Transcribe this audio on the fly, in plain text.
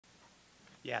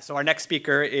Yeah, so our next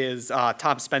speaker is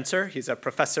Tom Spencer. He's a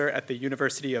professor at the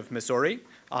University of Missouri.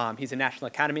 He's a National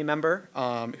Academy member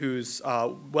who's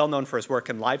well known for his work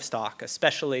in livestock,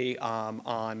 especially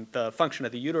on the function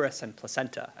of the uterus and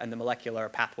placenta and the molecular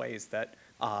pathways that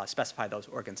specify those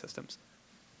organ systems.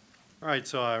 All right,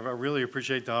 so I really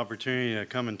appreciate the opportunity to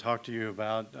come and talk to you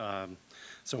about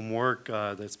some work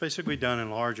that's basically done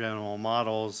in large animal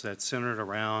models that's centered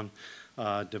around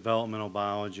developmental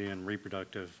biology and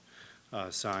reproductive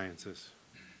sciences.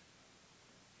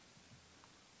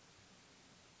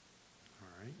 All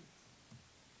right.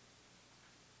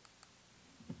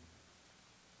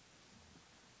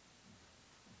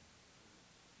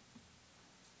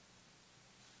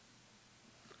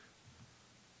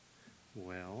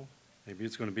 Well, maybe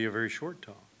it's going to be a very short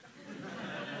talk,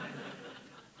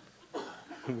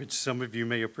 which some of you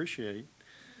may appreciate.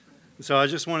 So I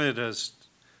just wanted to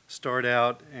start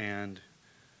out and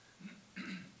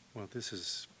well,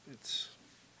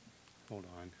 hold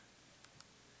on.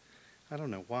 I don't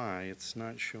know why it's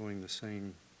not showing the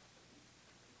same.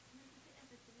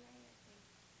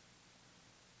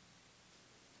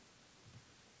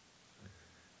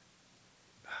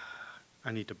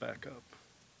 I need to back up.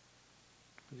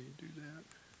 I need to do that.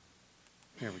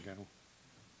 There we go. All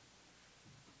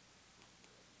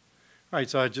right,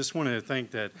 so I just wanted to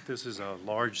think that this is a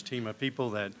large team of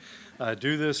people that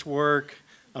do this work.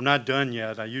 I'm not done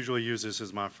yet. I usually use this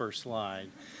as my first slide.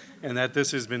 And that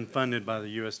this has been funded by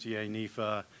the USDA,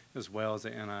 NIFA, as well as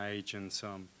the NIH and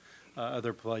some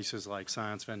other places like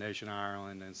Science Foundation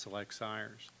Ireland and Select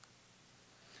Sires.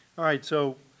 All right,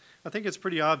 so I think it's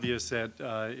pretty obvious that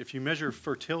if you measure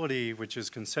fertility, which is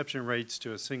conception rates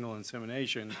to a single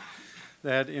insemination,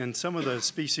 that in some of the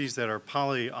species that are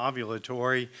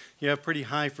polyovulatory, you have pretty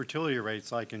high fertility rates,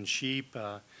 like in sheep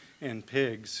and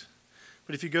pigs.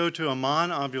 But if you go to a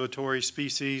monovulatory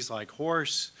species like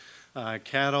horse,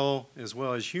 cattle, as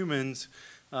well as humans,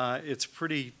 it's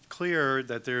pretty clear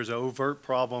that there's an overt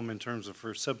problem in terms of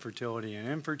subfertility and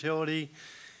infertility,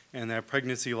 and that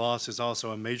pregnancy loss is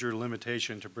also a major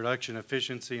limitation to production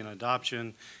efficiency and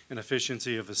adoption and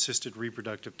efficiency of assisted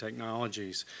reproductive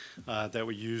technologies that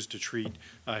we use to treat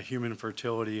human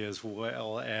fertility as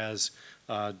well as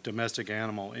domestic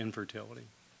animal infertility.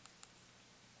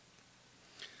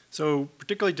 So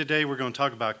particularly today we're going to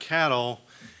talk about cattle,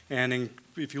 and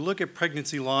if you look at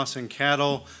pregnancy loss in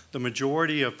cattle, the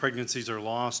majority of pregnancies are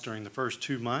lost during the first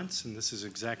 2 months, and this is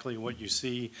exactly what you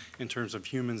see in terms of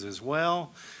humans as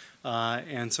well.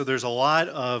 And so there's a lot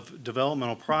of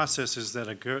developmental processes that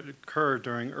occur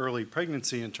during early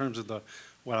pregnancy in terms of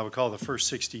what I would call the first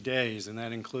 60 days, and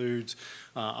that includes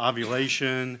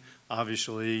ovulation,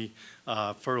 obviously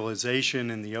fertilization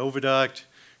in the oviduct,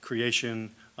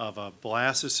 creation of a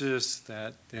blastocyst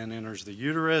that then enters the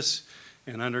uterus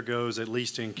and undergoes, at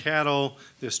least in cattle,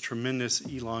 this tremendous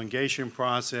elongation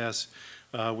process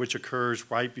which occurs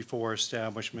right before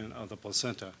establishment of the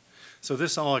placenta. So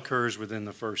this all occurs within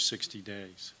the first 60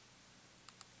 days.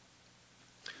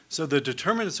 So the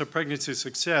determinants of pregnancy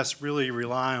success really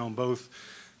rely on both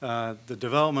the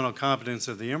developmental competence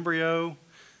of the embryo.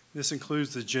 This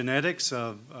includes the genetics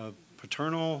of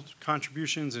paternal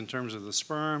contributions in terms of the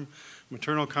sperm,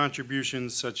 maternal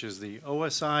contributions such as the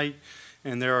oocyte,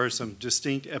 and there are some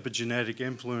distinct epigenetic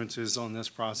influences on this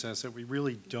process that we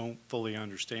really don't fully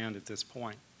understand at this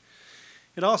point.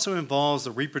 It also involves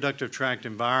the reproductive tract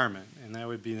environment, and that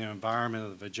would be the environment of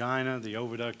the vagina, the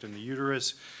oviduct, and the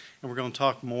uterus. And we're going to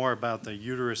talk more about the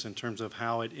uterus in terms of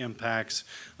how it impacts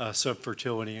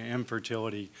subfertility and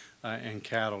infertility in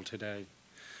cattle today.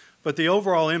 But the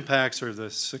overall impacts or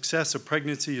the success of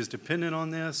pregnancy is dependent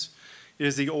on this. It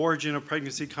is the origin of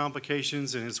pregnancy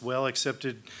complications, and it's well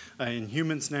accepted in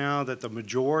humans now that the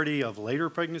majority of later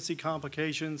pregnancy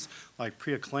complications, like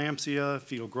preeclampsia,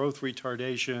 fetal growth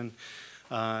retardation,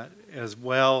 as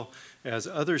well as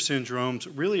other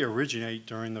syndromes, really originate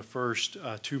during the first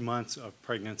 2 months of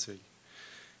pregnancy.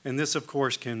 And this, of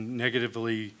course, can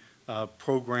negatively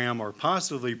program or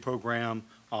positively program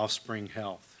offspring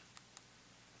health.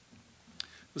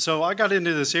 So I got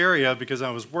into this area because I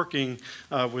was working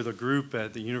with a group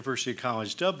at the University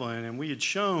College Dublin, and we had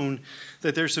shown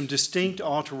that there's some distinct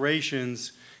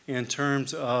alterations in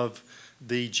terms of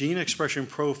the gene expression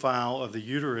profile of the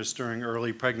uterus during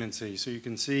early pregnancy. So you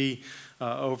can see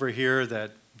over here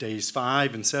that days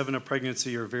 5 and 7 of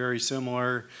pregnancy are very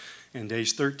similar, and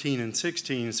days 13 and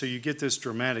 16. So you get this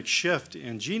dramatic shift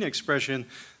in gene expression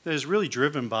that is really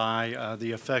driven by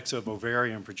the effects of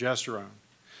ovarian progesterone.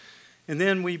 And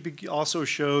then we also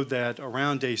showed that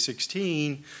around day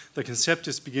 16, the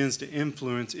conceptus begins to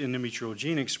influence endometrial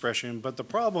gene expression. But the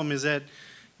problem is that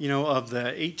of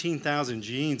the 18,000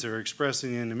 genes that are expressed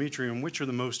in the endometrium, which are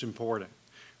the most important,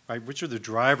 right? Which are the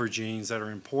driver genes that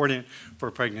are important for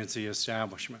pregnancy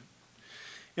establishment?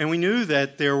 And we knew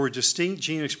that there were distinct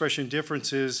gene expression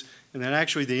differences and that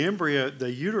actually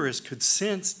the uterus could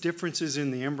sense differences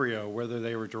in the embryo, whether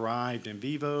they were derived in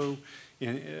vivo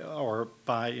or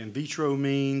by in vitro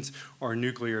means or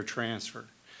nuclear transfer.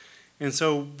 And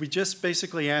so we just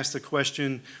basically asked the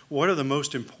question, what are the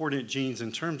most important genes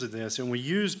in terms of this? And we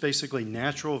used basically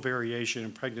natural variation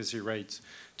in pregnancy rates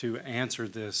to answer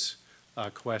this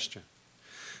question.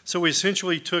 So we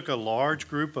essentially took a large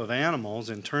group of animals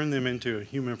and turned them into a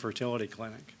human fertility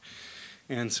clinic.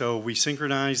 And so we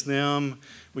synchronized them.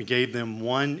 We gave them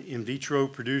one in vitro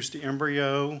produced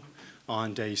embryo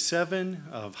on day 7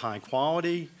 of high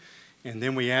quality. And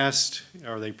then we asked,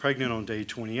 are they pregnant on day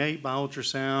 28 by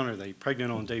ultrasound? Are they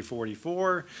pregnant on day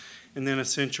 44? And then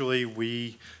essentially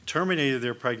we terminated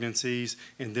their pregnancies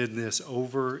and did this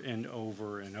over and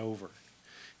over and over.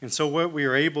 And so what we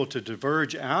were able to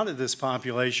diverge out of this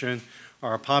population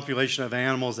are a population of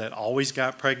animals that always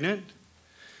got pregnant,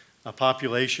 a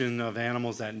population of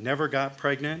animals that never got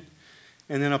pregnant,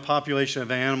 and then a population of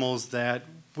animals that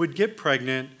would get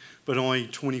pregnant, but only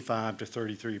 25 to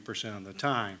 33% of the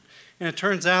time. And it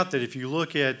turns out that if you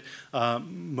look at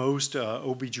most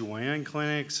OBGYN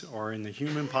clinics or in the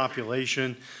human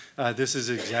population, this is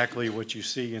exactly what you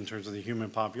see in terms of the human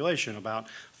population. About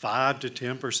 5 to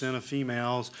 10% of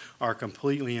females are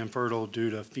completely infertile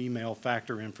due to female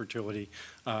factor infertility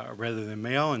rather than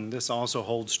male, and this also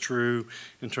holds true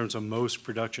in terms of most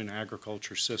production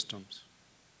agriculture systems.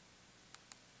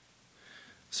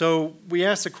 So we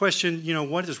asked the question,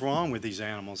 what is wrong with these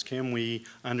animals? Can we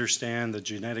understand the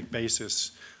genetic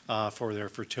basis for their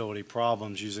fertility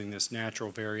problems using this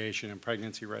natural variation in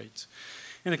pregnancy rates?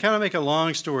 And to kind of make a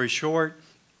long story short,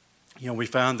 we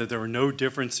found that there were no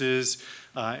differences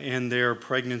in their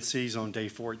pregnancies on day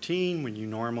 14 when you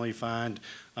normally find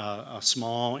a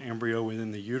small embryo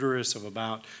within the uterus of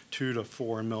about 2 to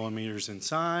 4 millimeters in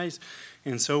size.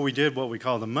 And so we did what we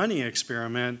call the money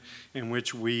experiment, in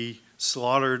which we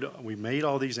made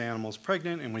all these animals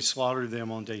pregnant and we slaughtered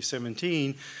them on day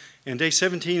 17. And day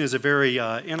 17 is a very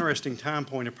interesting time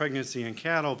point of pregnancy in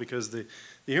cattle because the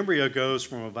embryo goes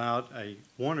from about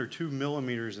 1 or 2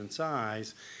 millimeters in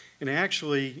size and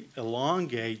actually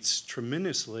elongates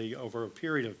tremendously over a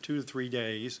period of 2 to 3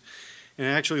 days. And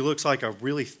it actually looks like a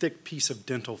really thick piece of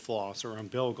dental floss or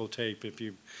umbilical tape if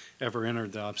you've ever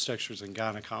entered the obstetrics and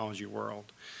gynecology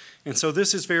world. And so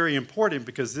this is very important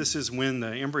because this is when the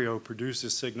embryo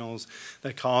produces signals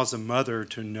that cause the mother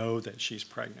to know that she's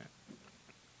pregnant.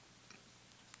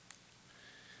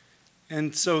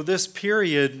 And so this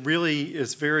period really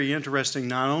is very interesting,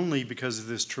 not only because of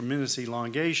this tremendous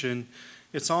elongation,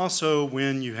 it's also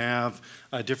when you have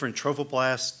a different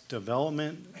trophoblast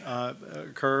development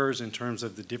occurs in terms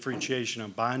of the differentiation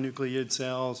of binucleated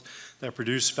cells that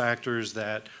produce factors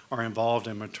that are involved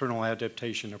in maternal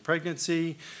adaptation of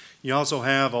pregnancy. You also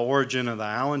have an origin of the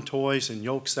allantois and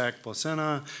yolk sac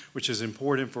placenta, which is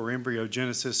important for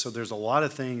embryogenesis. So there's a lot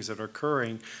of things that are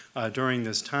occurring during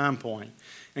this time point.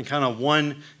 And kind of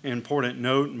one important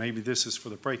note, maybe this is for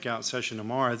the breakout session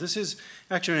tomorrow, this is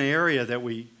actually an area that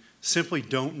we simply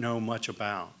don't know much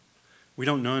about. We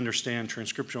don't understand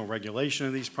transcriptional regulation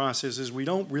of these processes. We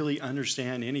don't really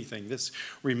understand anything. This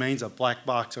remains a black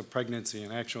box of pregnancy.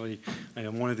 And actually,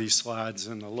 one of these slides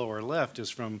in the lower left is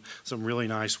from some really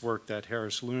nice work that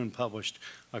Harris Loon published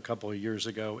a couple of years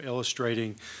ago,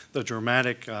 illustrating the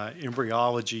dramatic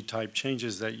embryology type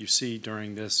changes that you see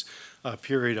during this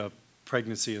period of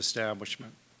pregnancy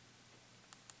establishment.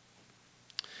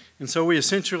 And so we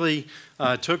essentially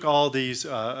took all these,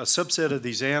 a subset of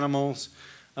these animals,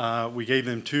 we gave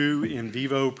them 2 in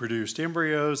vivo produced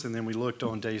embryos, and then we looked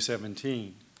on day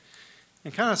 17.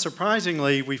 And kind of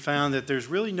surprisingly, we found that there's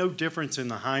really no difference in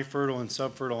the high fertile and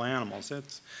subfertile animals.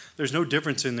 There's no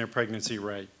difference in their pregnancy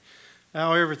rate.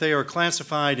 However, if they are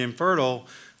classified infertile,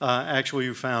 actually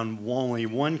we found only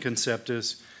one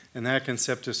conceptus, and that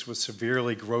conceptus was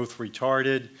severely growth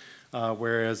retarded,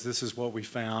 whereas this is what we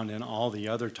found in all the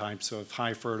other types of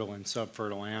high fertile and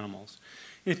subfertile animals.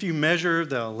 If you measure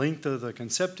the length of the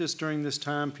conceptus during this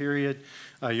time period,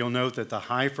 you'll note that the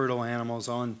high fertile animals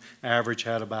on average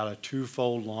had about a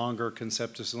 2-fold longer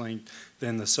conceptus length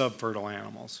than the subfertile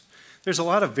animals. There's a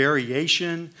lot of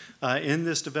variation in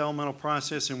this developmental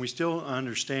process, and we still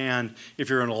understand if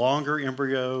you're in a longer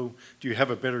embryo, do you have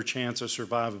a better chance of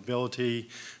survivability?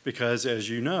 Because as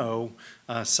you know,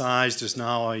 size does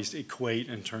not always equate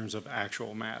in terms of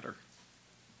actual matter.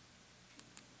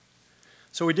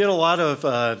 So we did a lot of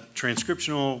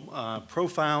transcriptional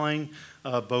profiling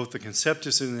of both the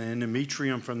conceptus and the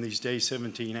endometrium from these day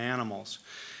 17 animals.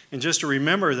 And just to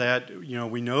remember that, you know,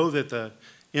 we know that the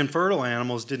infertile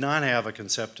animals did not have a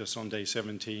conceptus on day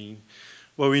 17.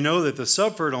 Well, we know that the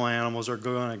subfertile animals are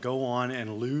going to go on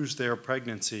and lose their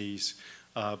pregnancies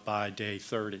by day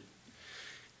 30.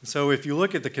 And so if you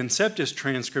look at the conceptus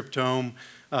transcriptome,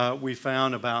 we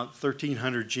found about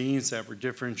 1,300 genes that were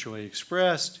differentially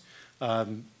expressed,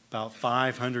 about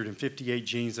 558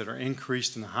 genes that are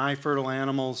increased in the high fertile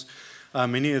animals.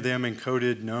 Many of them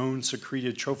encoded known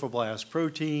secreted trophoblast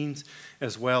proteins,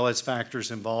 as well as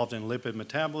factors involved in lipid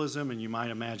metabolism. And you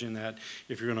might imagine that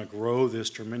if you're going to grow this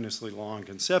tremendously long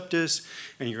conceptus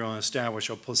and you're going to establish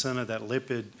a placenta, that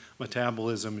lipid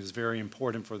metabolism is very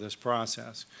important for this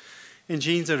process. And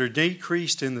genes that are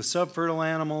decreased in the subfertile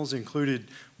animals included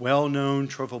well-known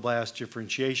trophoblast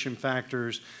differentiation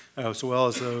factors, as well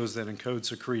as those that encode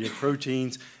secreted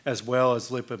proteins, as well as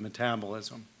lipid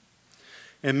metabolism.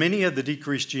 And many of the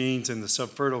decreased genes in the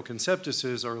subfertile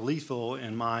conceptuses are lethal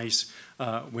in mice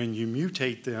when you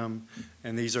mutate them,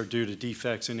 and these are due to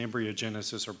defects in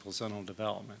embryogenesis or placental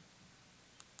development.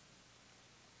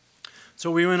 So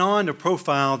we went on to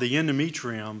profile the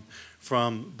endometrium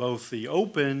from both the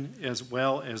open as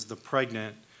well as the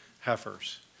pregnant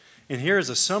heifers. And here's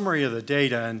a summary of the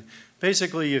data. And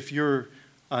basically, if you're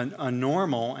a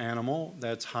normal animal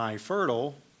that's high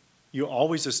fertile, you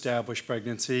always establish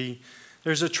pregnancy.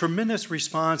 There's a tremendous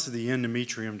response of the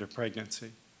endometrium to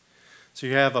pregnancy. So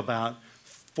you have about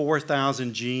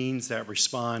 4,000 genes that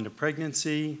respond to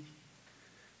pregnancy.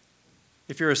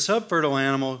 If you're a subfertile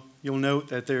animal, you'll note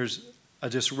that there's a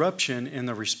disruption in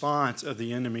the response of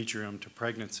the endometrium to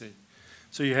pregnancy.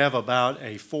 So you have about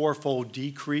a 4-fold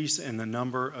decrease in the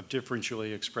number of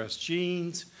differentially expressed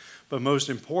genes, but most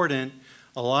important,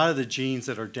 a lot of the genes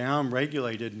that are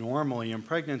downregulated normally in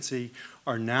pregnancy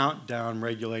are now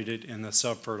downregulated in the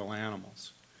subfertile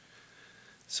animals.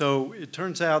 So it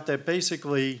turns out that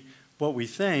basically what we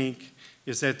think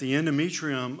is that the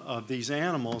endometrium of these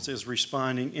animals is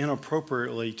responding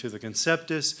inappropriately to the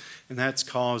conceptus, and that's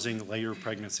causing later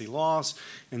pregnancy loss.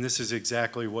 And this is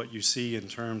exactly what you see in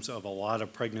terms of a lot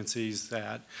of pregnancies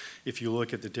that, if you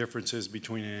look at the differences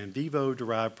between an in vivo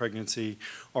derived pregnancy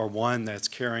or one that's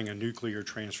carrying a nuclear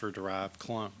transfer derived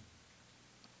clone.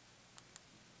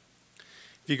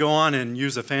 If you go on and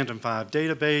use the Phantom 5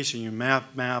 database and you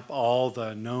map all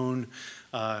the known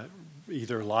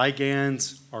either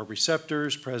ligands or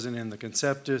receptors present in the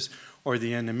conceptus or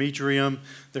the endometrium,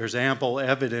 there's ample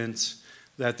evidence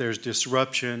that there's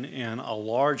disruption in a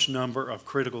large number of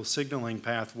critical signaling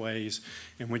pathways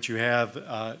in which you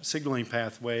have signaling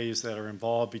pathways that are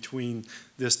involved between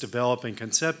this developing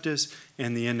conceptus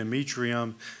and the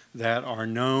endometrium that are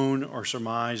known or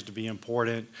surmised to be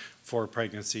important for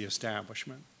pregnancy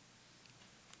establishment.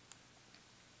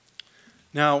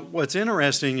 Now, what's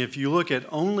interesting, if you look at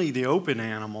only the open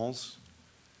animals,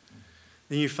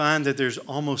 then you find that there's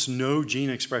almost no gene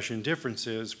expression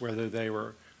differences, whether they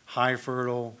were high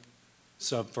fertile,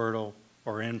 subfertile,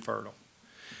 or infertile.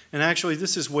 And actually,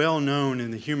 this is well known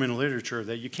in the human literature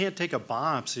that you can't take a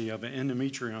biopsy of an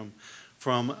endometrium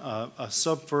from a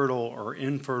subfertile or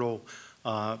infertile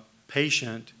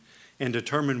patient and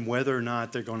determine whether or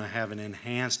not they're going to have an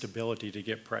enhanced ability to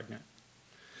get pregnant.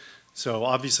 So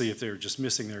obviously, if they're just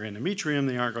missing their endometrium,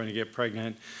 they aren't going to get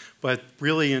pregnant. But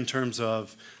really, in terms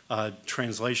of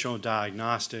translational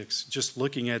diagnostics, just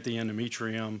looking at the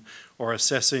endometrium or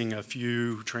assessing a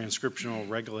few transcriptional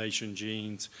regulation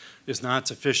genes is not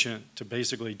sufficient to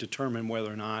basically determine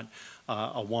whether or not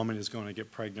a woman is going to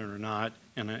get pregnant or not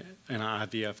in an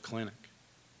IVF clinic.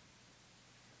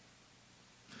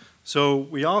 So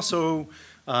we also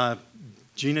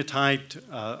genotyped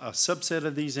a subset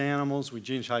of these animals. We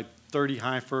genotyped 30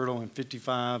 high fertile and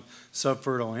 55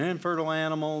 subfertile and infertile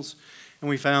animals. And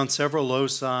we found several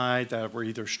loci that were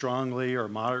either strongly or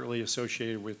moderately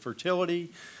associated with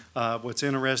fertility. What's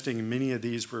interesting, many of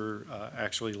these were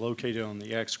actually located on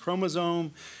the X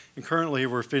chromosome. And currently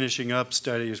we're finishing up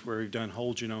studies where we've done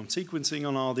whole genome sequencing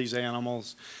on all these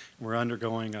animals. We're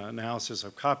undergoing an analysis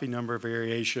of copy number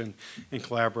variation in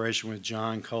collaboration with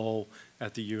John Cole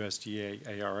at the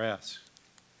USDA ARS.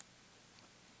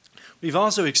 We've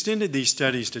also extended these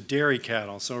studies to dairy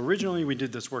cattle. So originally we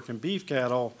did this work in beef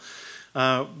cattle.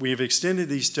 We've extended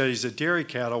these studies to dairy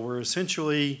cattle where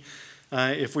essentially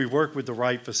if we work with the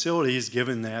right facilities,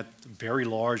 given that very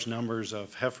large numbers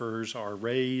of heifers are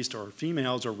raised or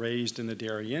females are raised in the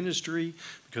dairy industry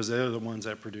because they're the ones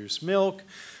that produce milk.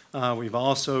 We've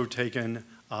also done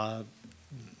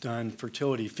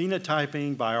fertility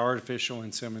phenotyping by artificial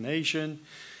insemination.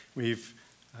 We've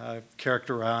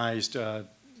characterized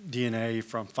DNA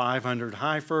from 500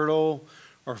 high fertile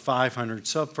or 500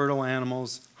 subfertile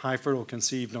animals. High fertile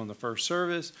conceived on the first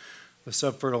service. The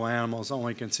subfertile animals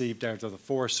only conceived after the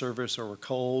fourth service or were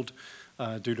culled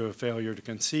due to a failure to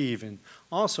conceive. And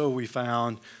also we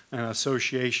found an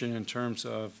association in terms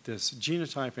of this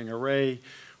genotyping array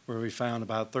where we found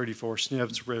about 34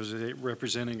 SNPs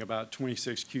representing about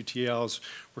 26 QTLs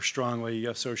were strongly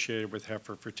associated with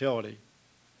heifer fertility.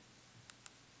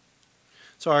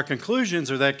 So our conclusions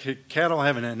are that cattle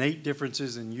have an innate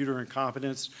differences in uterine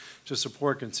competence to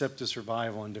support conceptive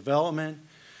survival and development.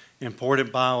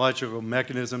 Important biological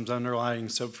mechanisms underlying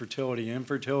subfertility and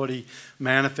infertility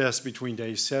manifest between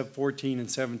days 14 and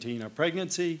 17 of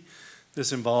pregnancy.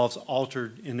 This involves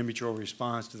altered endometrial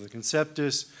response to the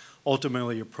conceptus,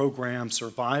 ultimately a programmed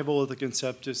survival of the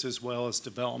conceptus as well as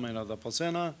development of the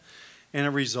placenta, and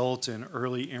it results in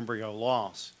early embryo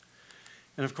loss.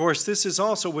 And of course, this is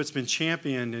also what's been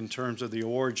championed in terms of the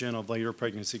origin of later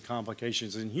pregnancy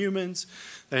complications in humans,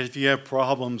 that if you have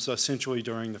problems essentially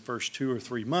during the first 2 or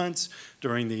 3 months,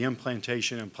 during the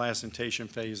implantation and placentation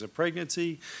phase of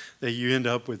pregnancy, that you end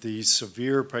up with these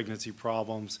severe pregnancy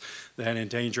problems that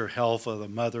endanger health of the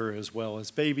mother as well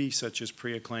as baby, such as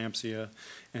preeclampsia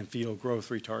and fetal growth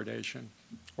retardation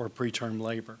or preterm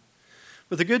labor.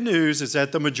 But the good news is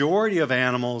that the majority of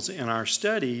animals in our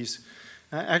studies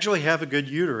actually have a good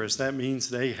uterus. That means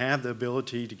they have the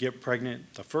ability to get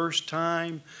pregnant the first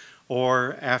time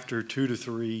or after 2 to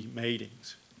 3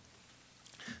 matings.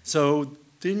 So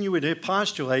then you would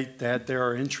postulate that there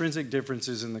are intrinsic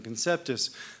differences in the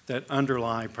conceptus that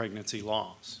underlie pregnancy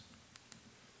loss.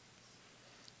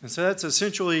 And so that's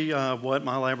essentially what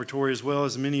my laboratory, as well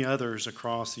as many others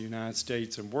across the United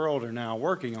States and world, are now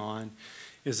working on,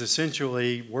 is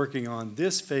essentially working on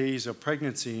this phase of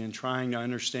pregnancy and trying to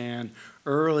understand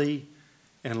early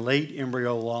and late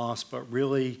embryo loss, but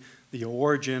really the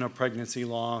origin of pregnancy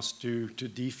loss due to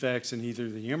defects in either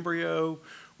the embryo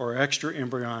or extra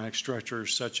embryonic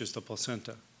structures such as the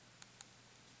placenta.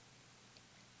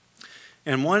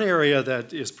 And one area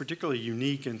that is particularly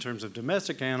unique in terms of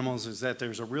domestic animals is that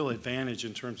there's a real advantage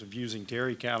in terms of using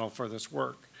dairy cattle for this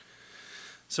work.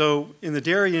 So in the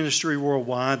dairy industry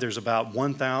worldwide, there's about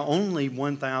only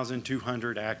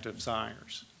 1,200 active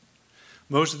sires.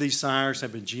 Most of these sires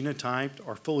have been genotyped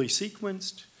or fully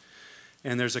sequenced,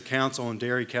 and there's a council on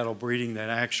dairy cattle breeding that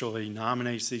actually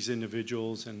nominates these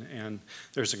individuals, and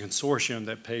there's a consortium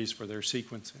that pays for their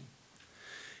sequencing.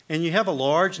 And you have a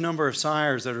large number of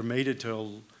sires that are mated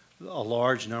to a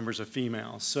large numbers of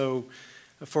females. So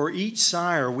for each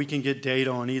sire, we can get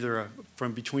data on either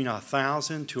from between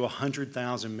 1,000 to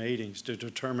 100,000 matings to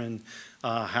determine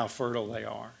how fertile they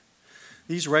are.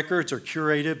 These records are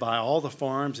curated by all the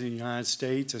farms in the United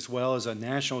States, as well as a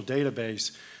national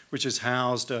database, which is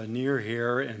housed near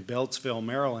here in Beltsville,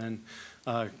 Maryland,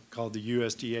 called the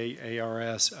USDA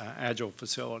ARS Agile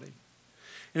Facility.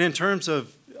 And in terms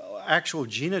of actual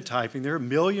genotyping, there are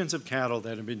millions of cattle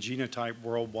that have been genotyped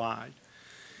worldwide.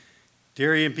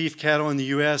 Dairy and beef cattle in the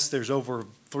U.S., there's over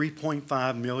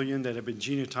 3.5 million that have been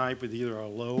genotyped with either a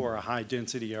low or a high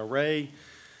density array.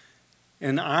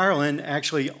 In Ireland,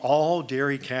 actually all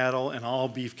dairy cattle and all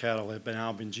beef cattle have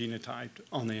now been genotyped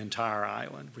on the entire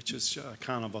island, which is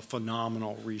kind of a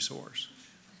phenomenal resource.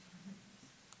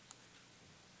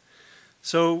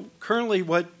 So currently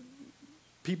what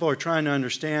people are trying to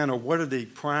understand are what are the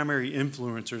primary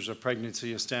influencers of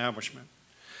pregnancy establishment.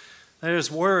 That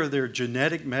is, what are their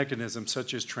genetic mechanisms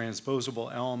such as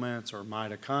transposable elements or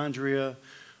mitochondria,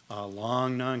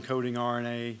 long non-coding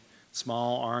RNA,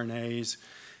 small RNAs,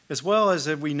 as well as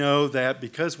that we know that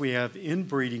because we have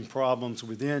inbreeding problems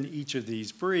within each of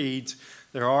these breeds,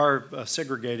 there are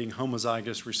segregating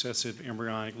homozygous recessive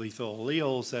embryonic lethal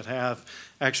alleles that have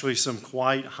actually some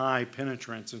quite high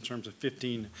penetrance in terms of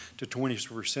 15 to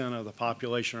 20% of the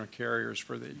population are carriers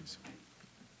for these.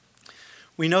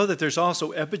 We know that there's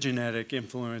also epigenetic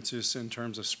influences in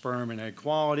terms of sperm and egg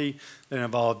quality that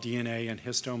involve DNA and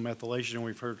histone methylation, and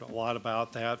we've heard a lot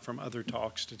about that from other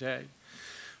talks today.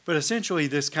 But essentially,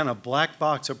 this kind of black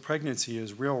box of pregnancy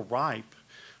is real ripe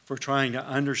for trying to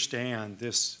understand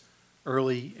this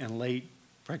early and late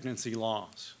pregnancy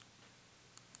loss.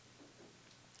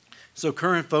 So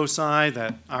current foci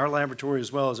that our laboratory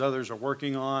as well as others are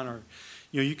working on are,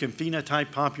 you can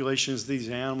phenotype populations of these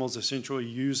animals essentially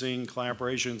using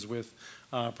collaborations with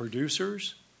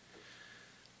producers.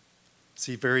 It's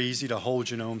very easy to whole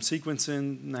genome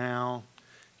sequencing now.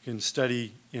 You can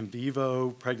study in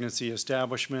vivo pregnancy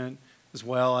establishment, as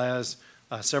well as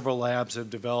several labs have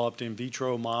developed in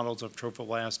vitro models of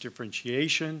trophoblast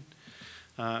differentiation.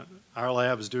 Our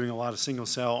lab is doing a lot of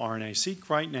single-cell RNA-seq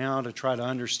right now to try to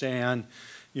understand,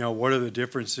 what are the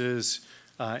differences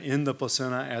in the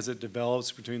placenta as it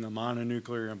develops between the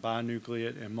mononuclear and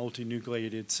binucleate and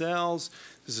multinucleated cells.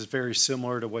 This is very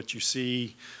similar to what you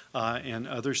see in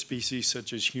other species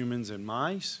such as humans and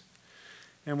mice.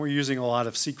 And we're using a lot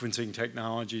of sequencing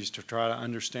technologies to try to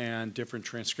understand different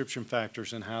transcription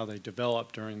factors and how they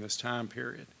develop during this time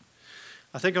period.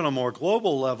 I think on a more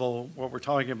global level, what we're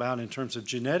talking about in terms of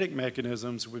genetic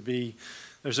mechanisms would be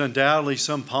there's undoubtedly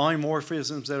some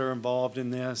polymorphisms that are involved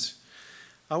in this.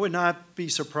 I would not be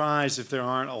surprised if there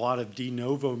aren't a lot of de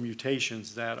novo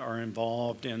mutations that are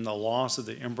involved in the loss of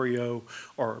the embryo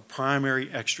or primary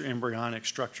extraembryonic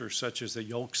structures such as the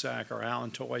yolk sac or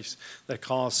allantois that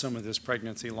cause some of this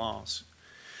pregnancy loss.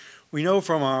 We know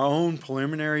from our own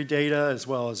preliminary data as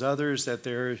well as others that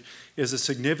there is a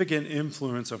significant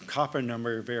influence of copper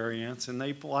number variants, and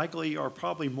they likely are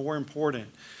probably more important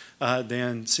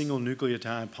than single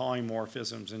nucleotide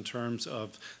polymorphisms in terms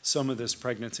of some of this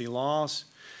pregnancy loss.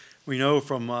 We know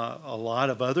from a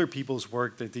lot of other people's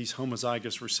work that these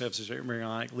homozygous recessive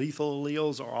embryonic lethal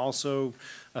alleles are also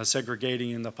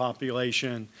segregating in the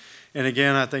population. And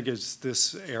again, I think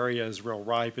this area is real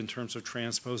ripe in terms of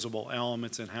transposable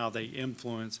elements and how they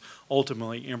influence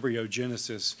ultimately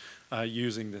embryogenesis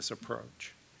using this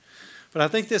approach. But I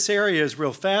think this area is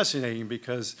real fascinating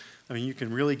because, you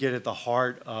can really get at the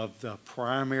heart of the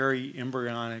primary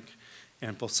embryonic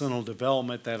and placental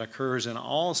development that occurs in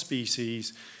all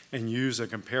species and use a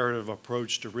comparative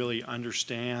approach to really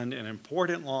understand an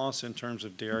important loss in terms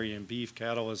of dairy and beef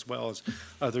cattle as well as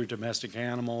other domestic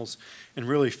animals and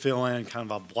really fill in kind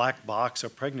of a black box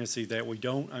of pregnancy that we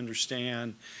don't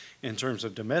understand in terms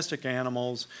of domestic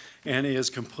animals and is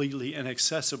completely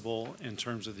inaccessible in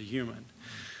terms of the human.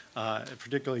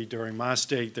 Particularly during my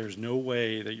state, there's no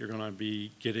way that you're going to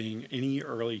be getting any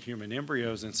early human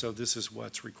embryos, and so this is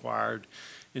what's required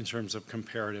in terms of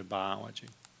comparative biology.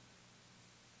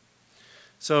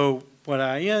 So what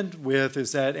I end with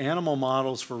is that animal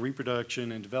models for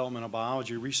reproduction and developmental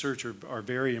biology research are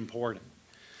very important.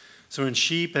 So in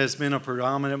sheep has been a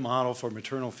predominant model for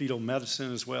maternal fetal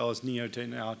medicine as well as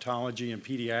neonatology and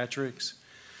pediatrics.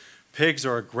 Pigs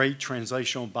are a great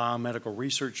translational biomedical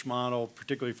research model,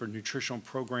 particularly for nutritional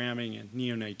programming and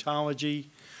neonatology.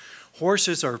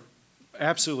 Horses are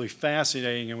absolutely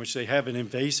fascinating in which they have an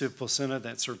invasive placenta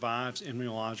that survives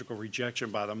immunological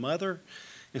rejection by the mother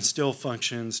and still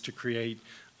functions to create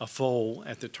a foal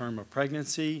at the term of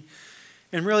pregnancy.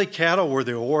 And really, cattle were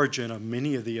the origin of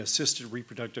many of the assisted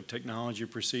reproductive technology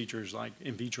procedures like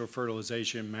in vitro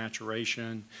fertilization,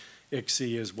 maturation,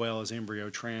 ICSI, as well as embryo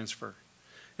transfer.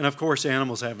 And of course,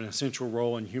 animals have an essential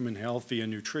role in human health via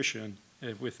nutrition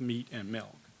with meat and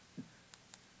milk.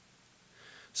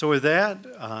 So with that,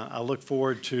 I look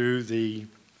forward to the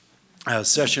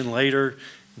session later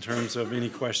in terms of any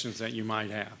questions that you might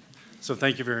have. So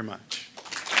thank you very much.